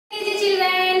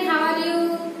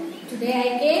Today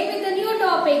I came with a new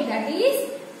topic, that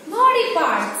is body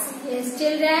parts. Yes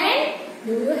children,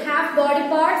 do you have body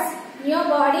parts in your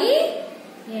body?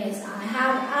 Yes, I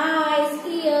have eyes,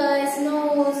 ears,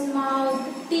 nose, mouth,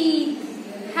 teeth,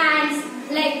 hands,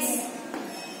 legs,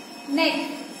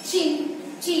 neck, chin,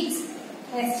 cheeks.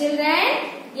 Yes children?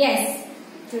 Yes.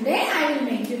 Today I will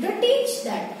make you to teach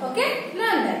that. Okay?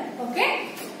 Learn that. Okay?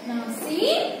 Now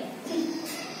see.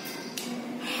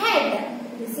 Head.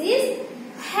 This is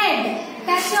head.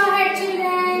 Touch your head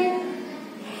children.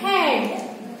 Head.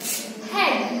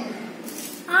 Head.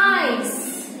 Eyes.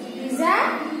 These are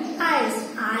eyes.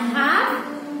 I have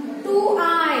two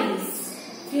eyes.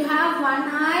 You have one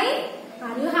eye.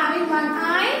 Are you having one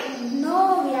eye?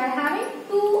 No, we are having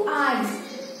two eyes.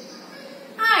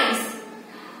 Eyes.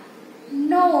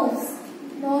 Nose.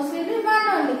 Nose will be one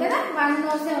only. One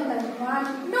nose.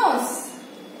 One nose.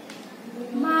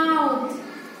 Mouth.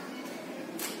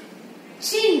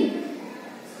 Chin.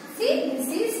 See, this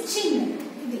is chin.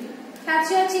 Touch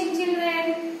your chin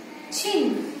children.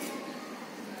 Chin.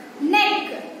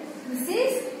 Neck. This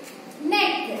is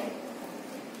neck.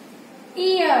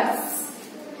 Ears.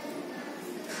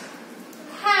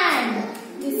 Hand.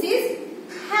 This is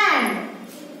hand.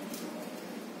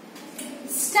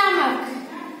 Stomach.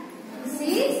 This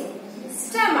is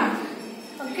stomach.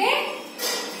 Okay?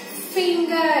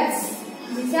 Fingers.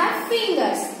 These are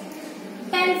fingers.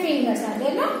 10 fingers are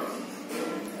there, no?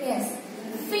 Yes.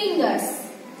 Fingers.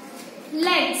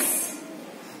 Legs.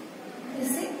 You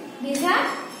see? These are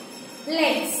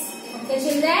legs. Okay,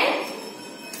 children?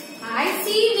 I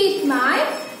see with my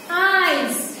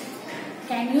eyes.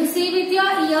 Can you see with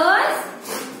your ears?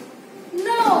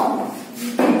 No.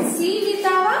 We can see with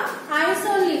our eyes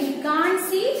only. We can't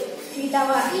see with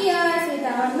our ears, with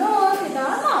our nose, with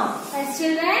our mouth. Yes,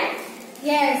 children?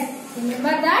 Yes. Remember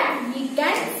that we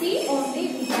can see only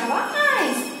with our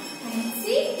eyes. And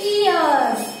see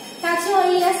ears. Touch your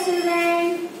ears,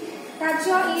 children. Touch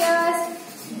your ears.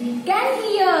 We can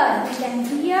hear. We can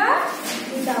hear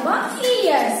with our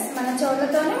ears. Mana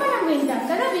chodatone manam vintam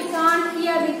kada. We can't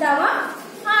hear with our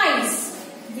eyes.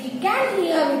 We can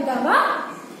hear with our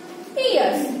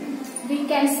ears. We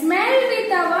can smell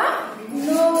with our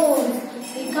nose.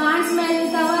 We can't smell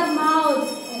with our mouth.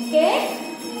 Okay?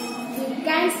 We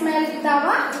can smell with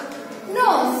our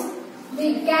nose. We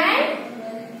can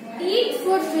eat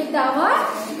food with our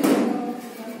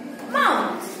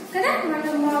mouth. Kada?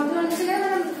 Mana mouth lo nunchi kada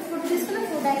mana food తీసుకున్న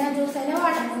food అయినా juice అయినా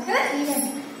water kada even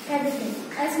everything.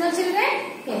 As no children?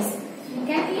 Yes. We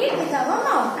can eat with our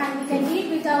mouth and we can eat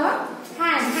with our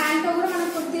hand. Hand తో కూడా మనం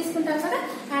food తీసుకుంటాం కదా.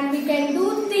 And we can do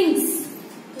things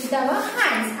with our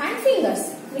hands and fingers.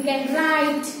 We can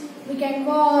write, we can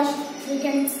wash, we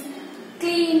can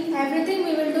clean, everything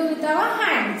we will do with our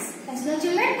hands. Yes, no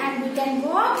children? And we can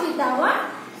walk with our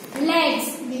legs.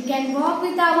 We can walk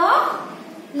with our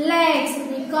legs.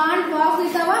 We can't walk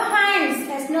with our hands.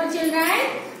 Yes, no children?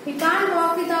 We can't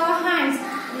walk with our hands.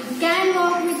 We can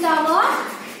walk with our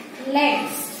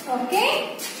legs. Okay?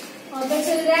 Okay,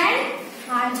 children?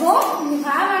 I hope you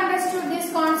have understood this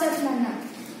concept now.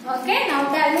 Okay? Now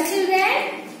tell me, children.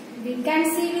 We can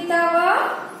see with our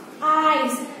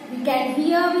eyes. We can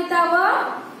hear with our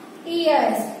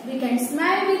ears. We can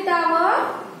smell with our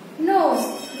nose.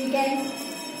 We can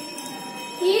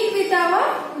eat with our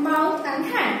mouth and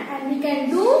hand. And we can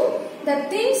do the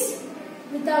things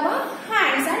with our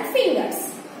hands and fingers.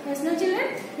 Yes, no children?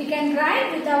 We can write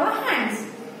with our hands.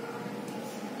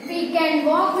 We can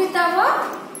walk with our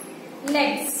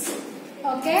legs.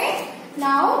 Okay?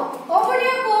 Now, open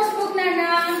your course book,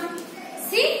 Nana.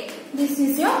 See, this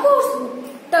is your course book.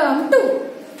 Term 2.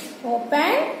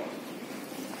 Open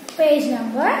page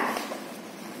number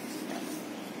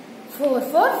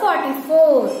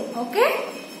 4444. Okay?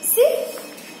 See?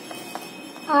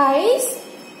 Eyes,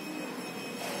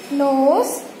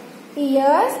 nose,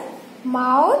 ears,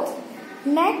 mouth,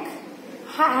 neck,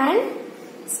 hand,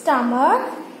 stomach,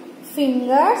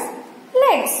 fingers,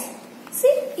 legs.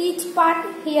 See? Each part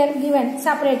here given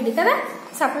separately. Kada?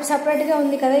 Separate ga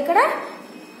undi kada ikkada.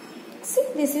 See?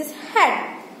 This is head.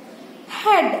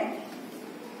 Head,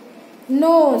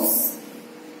 nose,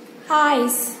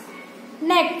 eyes,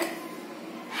 neck,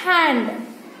 hand,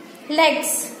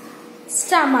 legs,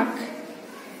 stomach,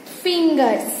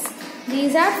 fingers.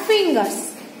 These are fingers.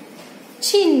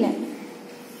 Chin,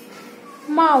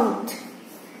 mouth,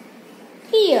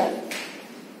 ear.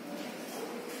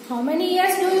 How many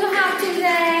ears do you have,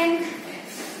 children?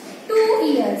 2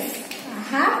 ears. I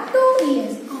have 2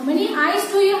 ears. How many eyes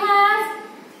do you have?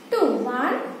 2.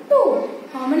 1, 2.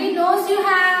 How many nose you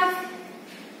have?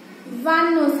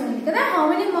 1 nose only. How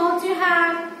many mouths you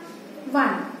have?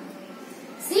 1.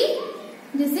 See?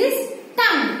 This is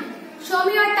tongue. Show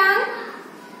me your tongue.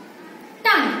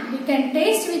 Tongue. We can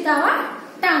taste with our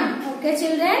tongue. Okay,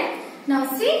 children. Now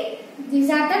see, these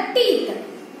are the teeth.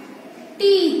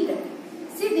 Teeth.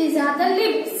 See, these are the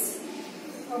lips.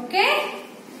 Okay.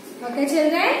 Okay,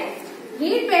 children.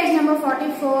 Read page number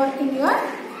 44 in your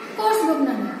course book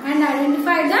number and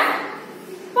identify the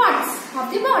parts of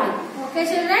the body. Okay,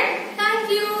 children.